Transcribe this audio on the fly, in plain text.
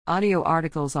Audio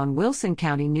articles on Wilson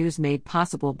County News made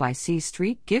possible by C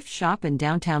Street Gift Shop in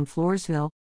downtown Floresville.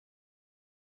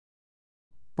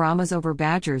 Brahmas over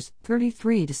Badgers,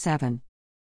 33-7.